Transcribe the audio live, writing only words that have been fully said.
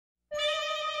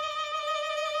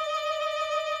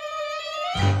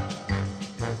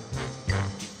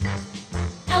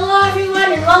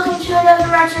welcome to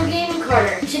another Retro Gaming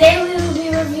Corner. Today we will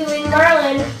be reviewing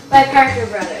Merlin by Parker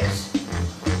Brothers.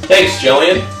 Thanks,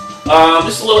 Jillian.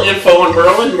 Just a little info on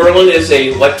Merlin. Merlin is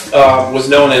was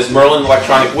known as Merlin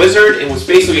Electronic Wizard. It was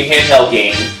basically a handheld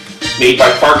game made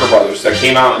by Parker Brothers that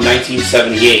came out in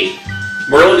 1978.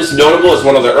 Merlin is notable as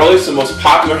one of the earliest and most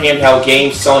popular handheld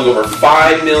games, selling over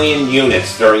 5 million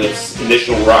units during its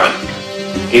initial run.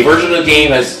 A version of the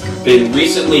game has been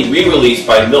recently re-released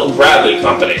by Milton Bradley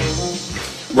Company.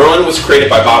 Merlin was created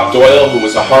by Bob Doyle, who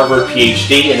was a Harvard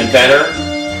PhD and inventor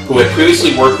who had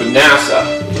previously worked with NASA.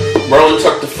 Merlin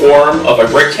took the form of a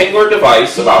rectangular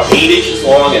device about 8 inches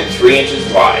long and 3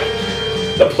 inches wide.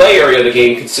 The play area of the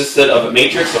game consisted of a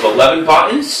matrix of 11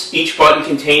 buttons. Each button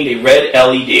contained a red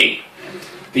LED.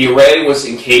 The array was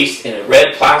encased in a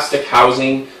red plastic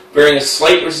housing bearing a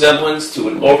slight resemblance to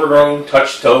an overgrown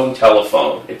touch-tone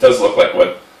telephone. It does look like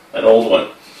one, an old one.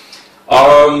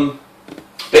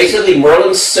 Basically,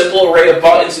 Merlin's simple array of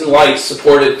buttons and lights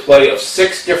supported play of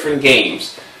 6 different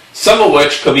games, some of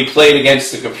which could be played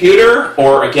against the computer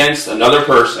or against another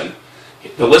person.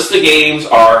 The list of games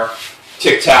are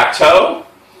Tic Tac Toe,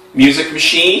 Music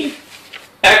Machine,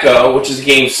 Echo, which is a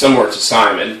game similar to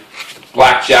Simon,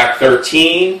 Blackjack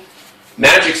 13,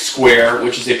 Magic Square,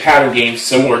 which is a pattern game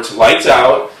similar to Lights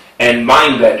Out, and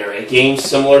Mindbender, a game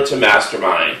similar to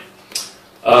Mastermind.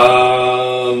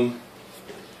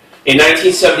 In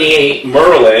 1978,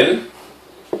 Merlin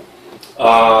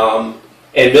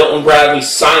and Milton Bradley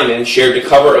Simon shared the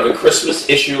cover of the Christmas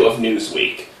issue of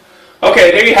Newsweek.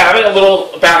 Okay, there you have it, a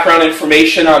little background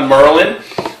information on Merlin.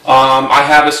 I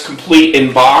have this complete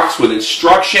in box with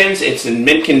instructions. It's in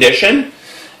mint condition.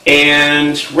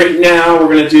 And right now we're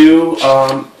going to do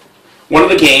one of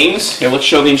the games. Here, let's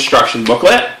show the instruction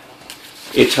booklet.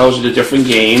 It tells you the different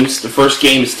games. The first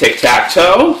game is Tic Tac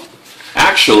Toe.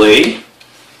 Actually,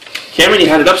 Cameron, you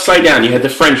had it upside down. You had the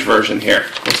French version here.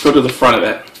 Let's go to the front of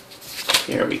it.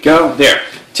 Here we go. There.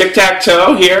 Tic Tac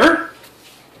Toe here.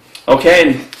 Okay,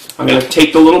 and I'm going to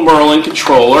take the little Merlin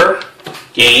controller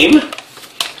game.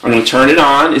 I'm going to turn it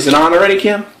on. Is it on already,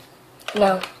 Kim?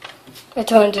 No. I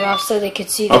turned it off so they could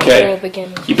see the video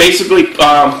begin. You basically,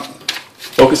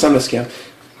 focus on this, Cam.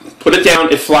 Put it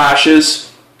down, it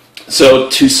flashes. So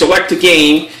to select a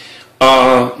game,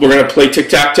 we're going to play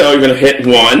Tic-Tac-Toe. You're going to hit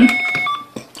 1,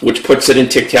 which puts it in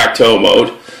Tic-Tac-Toe mode.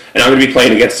 And I'm going to be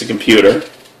playing against the computer.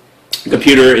 The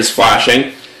computer is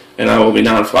flashing, and I will be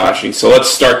non-flashing. So let's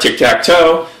start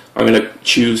Tic-Tac-Toe. I'm going to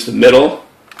choose the middle.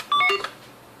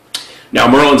 Now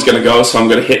Merlin's going to go, so I'm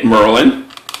going to hit Merlin.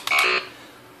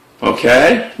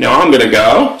 Okay, now I'm going to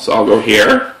go, so I'll go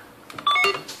here.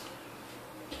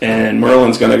 And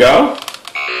Merlin's going to go.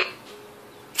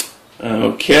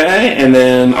 Okay, and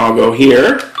then I'll go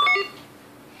here.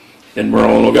 Then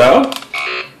Merlin will go.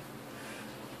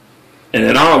 And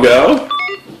then I'll go.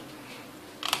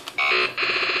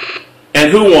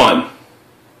 And who won?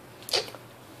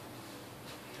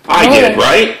 I did,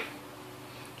 right?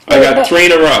 I got 3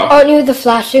 in a row. Aren't you the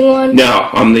flashing one? No,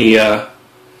 I'm the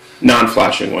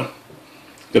non-flashing one.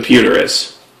 Computer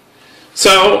is.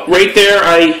 So right there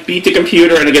I beat the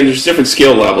computer, and again there's different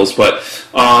skill levels, but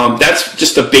that's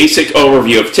just a basic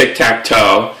overview of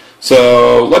Tic-Tac-Toe.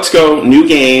 So let's go new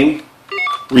game,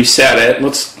 reset it.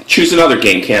 Let's choose another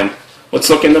game, Cam. Let's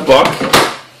look in the book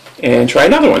and try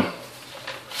another one.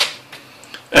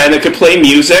 And it could play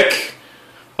music.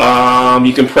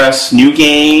 You can press new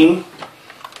game.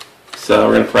 So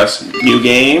we're going to press new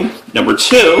game. Number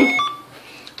 2.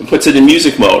 It puts it in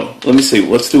music mode. Let me see.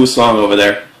 Let's do a song over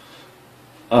there.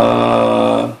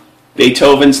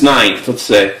 Beethoven's Ninth. Let's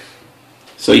say.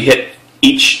 So you hit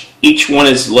each one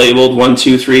is labeled 1,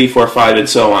 2, 3, 4, 5, and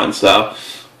so on. So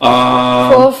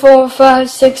 4, 4, 5,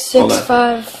 6, 6,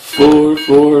 5. 4,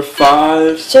 4,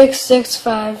 5. 6, 6,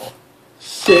 5.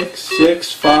 6,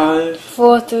 6, 5.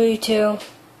 4, 3, 2.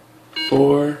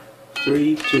 4,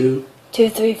 3, 2. 2,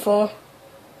 3, 4.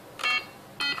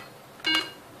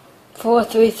 4,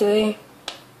 3, 3.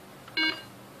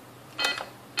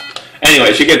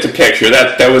 Anyways, you get the picture.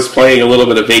 That was playing a little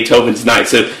bit of Beethoven's Ninth.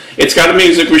 So it's got a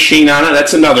music machine on it.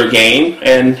 That's another game.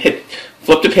 And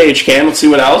flip the page, Cam. Let's see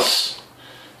what else.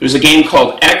 There's a game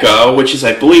called Echo, which is,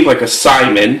 I believe, like a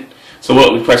Simon. So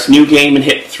we press new game and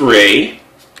hit 3.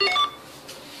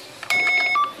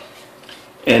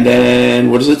 And then,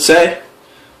 what does it say?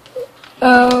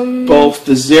 Both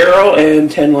the 0 and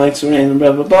 10 lights and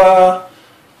blah, blah, blah.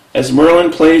 As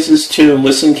Merlin plays his tune,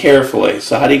 listen carefully.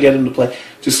 So how do you get him to play?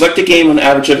 To select a game on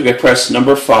average, I press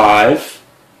number 5.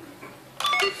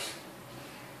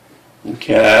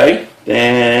 Okay.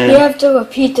 Then you have to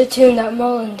repeat the tune that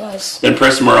Merlin does. Then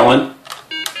press Merlin.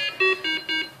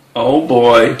 Oh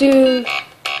boy. Do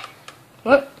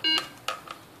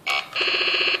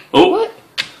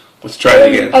try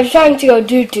it again. I was trying to go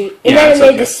doo-doo, and then it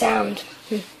made this sound.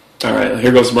 Alright,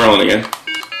 here goes Merlin again.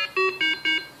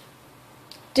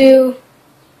 Do.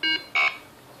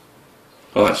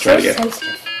 Oh, let's try it again.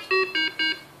 Sensitive.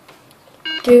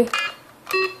 Do.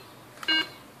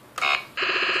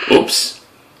 Oops.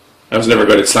 I was never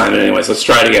good at Simon anyways. Let's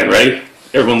try it again. Ready?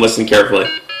 Everyone listen carefully.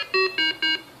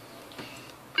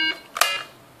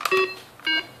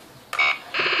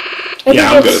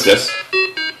 Yeah, I'm good at this.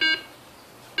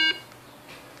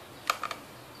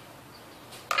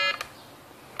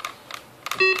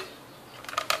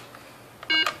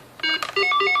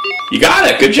 You got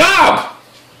it. Good job.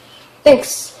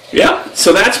 Thanks. Yeah.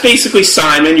 So that's basically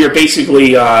Simon. You're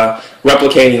basically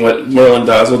replicating what Merlin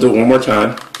does. We'll do it one more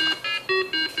time.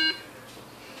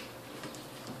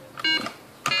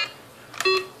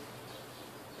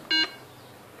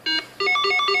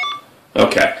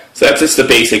 Okay. So that's just the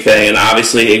basic thing, and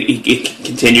obviously it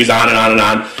continues on and on and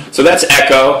on. So that's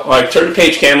Echo. All right, turn the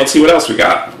page, Cam. Let's see what else we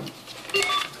got.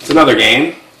 It's another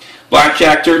game.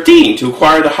 Blackjack 13. To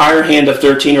acquire the higher hand of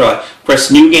 13 or less, press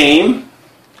New Game.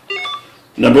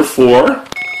 Number 4.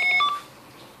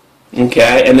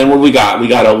 Okay, and then what do we got? We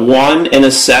got a 1 and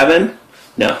a 7.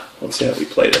 No, let's see how we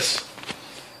play this.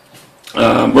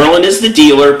 Merlin is the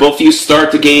dealer. Both of you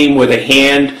start the game with a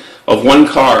hand of 1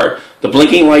 card. The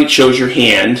blinking light shows your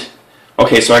hand.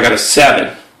 Okay, so I got a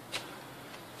 7.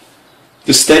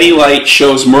 The steady light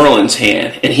shows Merlin's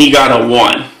hand, and he got a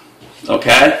 1.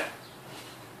 Okay?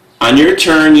 On your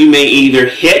turn, you may either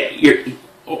hit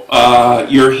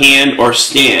your hand or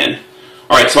stand.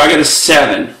 Alright, so I got a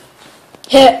 7.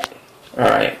 Hit.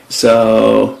 Alright,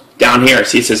 so down here,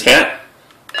 see it says hit?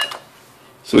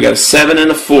 So we got a 7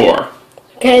 and a 4.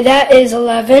 Okay, that is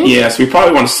 11. Yeah, so we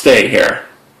probably want to stay here.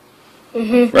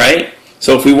 Right?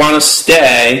 So if we want to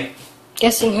stay...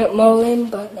 Guessing hit Merlin,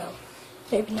 but no.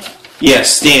 Maybe not. Yeah,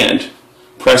 stand.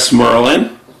 Press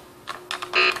Merlin.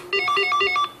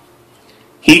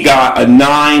 He got a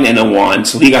 9 and a 1,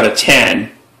 so he got a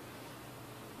 10.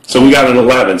 So we got an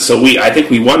 11. So I think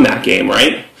we won that game,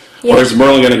 right? Yeah. Or is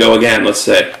Merlin going to go again? Let's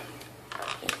see.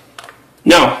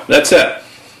 No, that's it.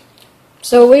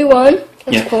 So we won.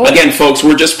 That's cool. Again, folks,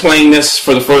 we're just playing this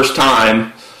for the first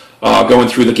time, going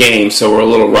through the game, so we're a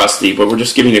little rusty, but we're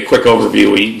just giving you a quick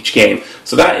overview of each game.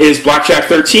 So that is Blackjack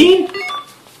 13.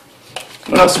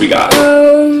 What else we got?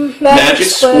 Magic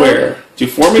Square. To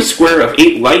form a square of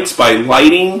 8 lights by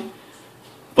lighting,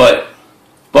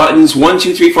 buttons 1,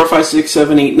 2, 3, 4, 5, 6,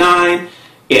 7, 8, 9.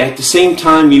 At the same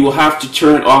time, you will have to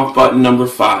turn off button number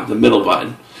 5, the middle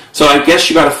button. So I guess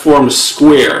you got to form a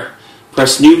square.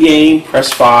 Press New Game,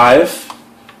 press 5.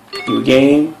 New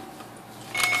Game,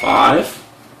 5.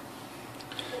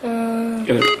 You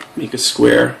gotta make a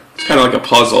square. It's kind of like a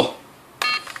puzzle.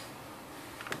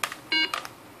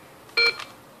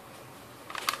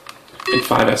 And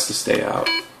 5 has to stay out.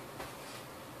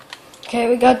 Okay,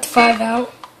 we got the 5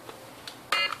 out.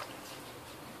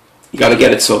 You got to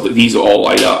get it so that these all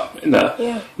light up in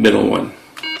the middle one.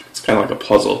 It's kind of like a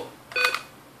puzzle.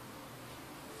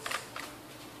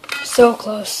 So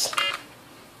close.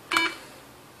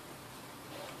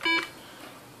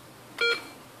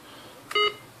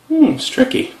 It's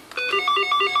tricky.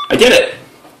 I did it.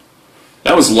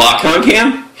 That was luck, huh,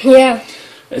 Cam? Yeah.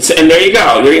 And there you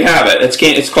go. There you have it.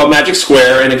 It's called Magic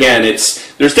Square, and again,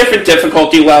 there's different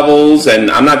difficulty levels,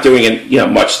 and I'm not doing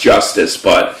it much justice,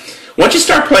 but once you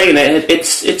start playing it,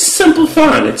 it's simple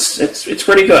fun. It's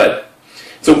pretty good.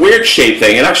 It's a weird shape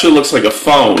thing. It actually looks like a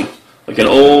phone, like an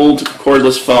old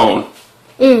cordless phone.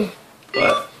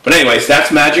 But anyways,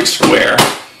 that's Magic Square.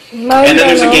 And then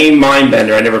there's a game,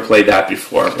 Mindbender. I never played that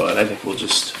before, but I think we'll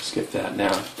just skip that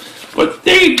now. But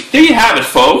there you have it,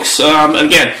 folks.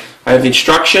 Again, I have the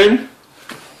instruction,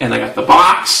 and I got the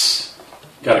box.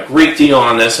 Got a great deal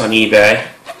on this on eBay.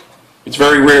 It's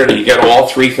very rare that you get all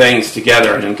 3 things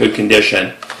together and in good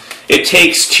condition. It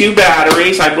takes 2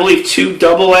 batteries, I believe 2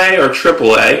 AA or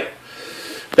AAA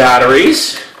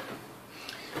batteries.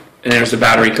 And there's the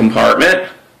battery compartment.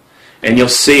 And you'll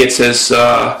see it says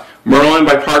Merlin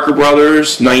by Parker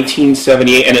Brothers,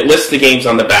 1978, and it lists the games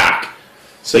on the back,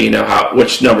 so you know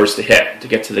which numbers to hit to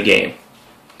get to the game.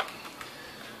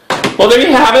 Well, there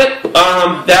you have it.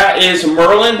 That is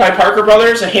Merlin by Parker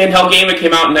Brothers, a handheld game that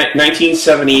came out in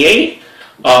 1978.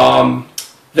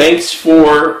 Thanks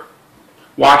for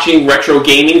watching Retro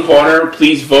Gaming Corner.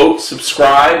 Please vote,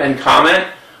 subscribe, and comment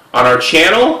on our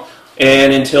channel.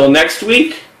 And until next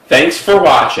week, thanks for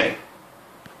watching.